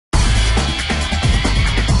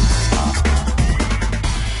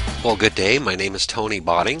Well, good day. My name is Tony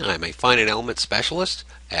Botting. I'm a finite element specialist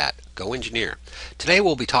at GoEngineer. Today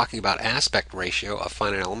we'll be talking about aspect ratio of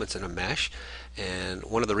finite elements in a mesh. And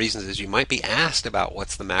one of the reasons is you might be asked about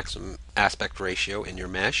what's the maximum aspect ratio in your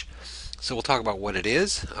mesh. So we'll talk about what it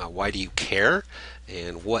is, why do you care,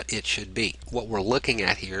 and what it should be. What we're looking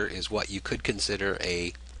at here is what you could consider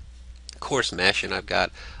a coarse mesh, and I've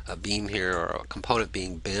got a beam here or a component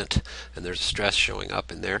being bent and there's a stress showing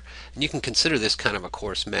up in there, and you can consider this kind of a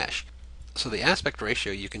coarse mesh. So the aspect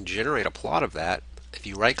ratio, you can generate a plot of that if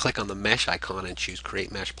you right click on the mesh icon and choose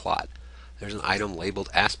create mesh plot. There's an item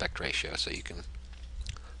labeled aspect ratio, so you can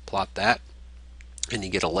plot that and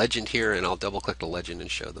you get a legend here, and I'll double click the legend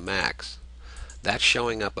and show the max. That's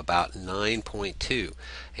showing up about 9.2.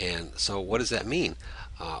 And so what does that mean?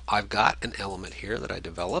 I've got an element here that I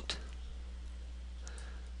developed,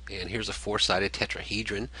 and here's a four-sided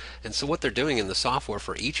tetrahedron. And so what they're doing in the software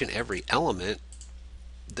for each and every element,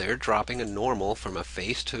 they're dropping a normal from a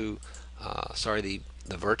face to the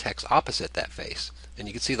vertex opposite that face. And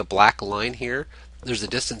you can see the black line here. There's a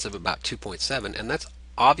distance of about 2.7, and that's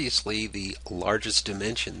obviously the largest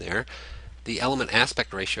dimension there. The element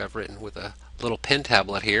aspect ratio I've written with a little pen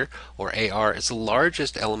tablet here, or AR, is the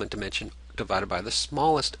largest element dimension divided by the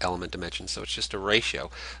smallest element dimension, so it's just a ratio.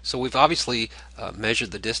 So we've obviously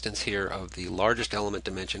measured the distance here of the largest element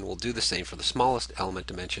dimension. We'll do the same for the smallest element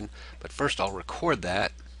dimension, but first I'll record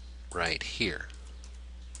that right here.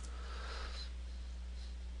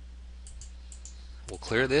 We'll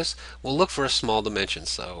clear this. We'll look for a small dimension,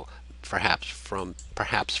 so perhaps from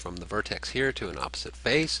the vertex here to an opposite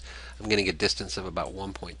face, I'm getting a distance of about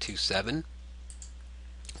 1.27.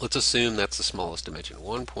 Let's assume that's the smallest dimension,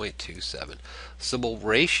 1.27. So we'll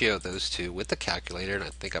ratio those two with the calculator, and I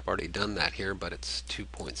think I've already done that here, but it's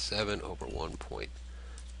 2.7 over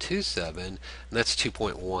 1.27, and that's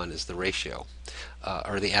 2.1 is the ratio,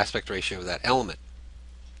 or the aspect ratio of that element.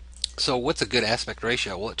 So what's a good aspect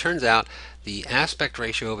ratio? Well, it turns out the aspect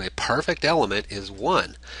ratio of a perfect element is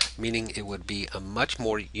 1, meaning it would be a much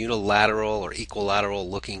more unilateral or equilateral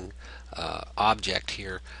looking object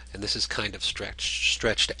here, and this is kind of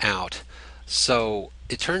stretched out. So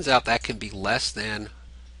it turns out that can be less than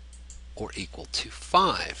or equal to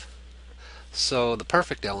 5. So the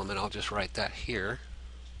perfect element, I'll just write that here.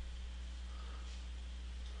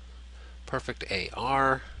 Perfect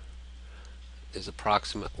AR is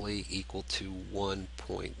approximately equal to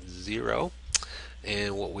 1.0,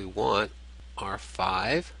 and what we want are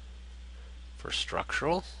 5 for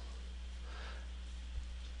structural.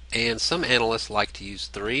 And some analysts like to use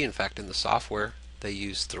 3. In fact, in the software they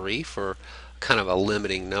use 3 for kind of a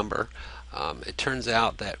limiting number. It turns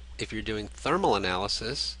out that if you're doing thermal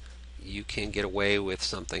analysis, you can get away with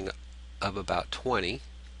something of about 20.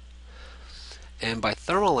 And by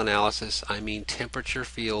thermal analysis, I mean temperature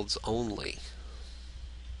fields only.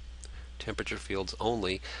 Temperature fields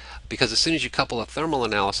only, because as soon as you couple a thermal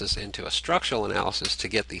analysis into a structural analysis to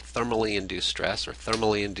get the thermally induced stress or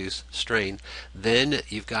thermally induced strain, then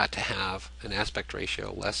you've got to have an aspect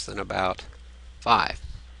ratio less than about 5.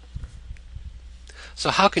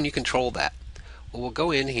 So how can you control that? Well, we'll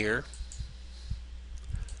go in here,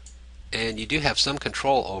 and you do have some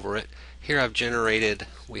control over it. Here I've generated,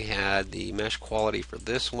 we had the mesh quality for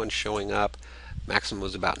this one showing up, maximum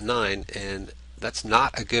was about 9, and that's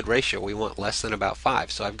not a good ratio. We want less than about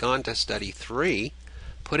 5. So I've gone to study 3,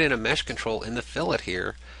 put in a mesh control in the fillet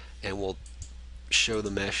here, and we'll show the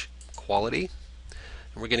mesh quality.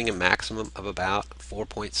 And we're getting a maximum of about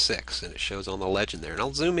 4.6, and it shows on the legend there. And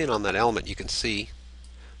I'll zoom in on that element. You can see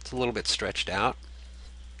it's a little bit stretched out,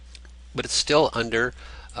 but it's still under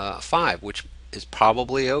 5, which is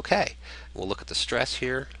probably okay. We'll look at the stress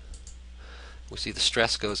here. We see the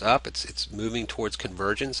stress goes up. It's moving towards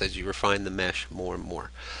convergence as you refine the mesh more and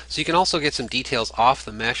more. So you can also get some details off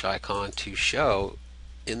the mesh icon to show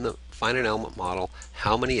in the finite element model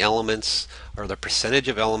how many elements, or the percentage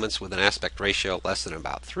of elements with an aspect ratio less than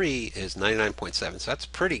about 3 is 99.7. So that's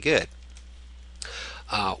pretty good.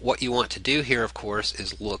 What you want to do here, of course,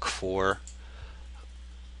 is look for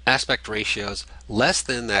aspect ratios less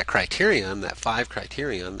than that criterion, that 5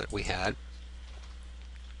 criterion that we had.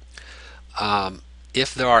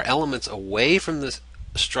 If there are elements away from the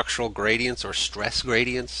structural gradients or stress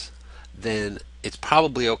gradients, then it's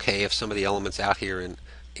probably okay if some of the elements out here in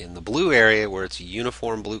the blue area where it's a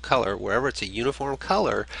uniform blue color, wherever it's a uniform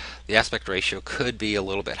color, the aspect ratio could be a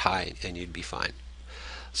little bit high and you'd be fine.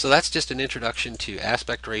 So that's just an introduction to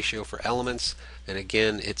aspect ratio for elements, and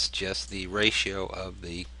again, it's just the ratio of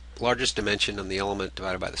the largest dimension on the element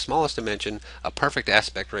divided by the smallest dimension. A perfect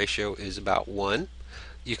aspect ratio is about 1.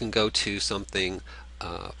 You can go to something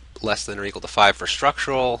less than or equal to 5 for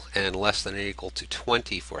structural, and less than or equal to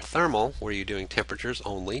 20 for thermal, where you're doing temperatures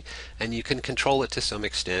only, and you can control it to some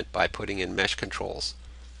extent by putting in mesh controls.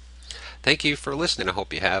 Thank you for listening. I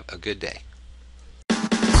hope you have a good day.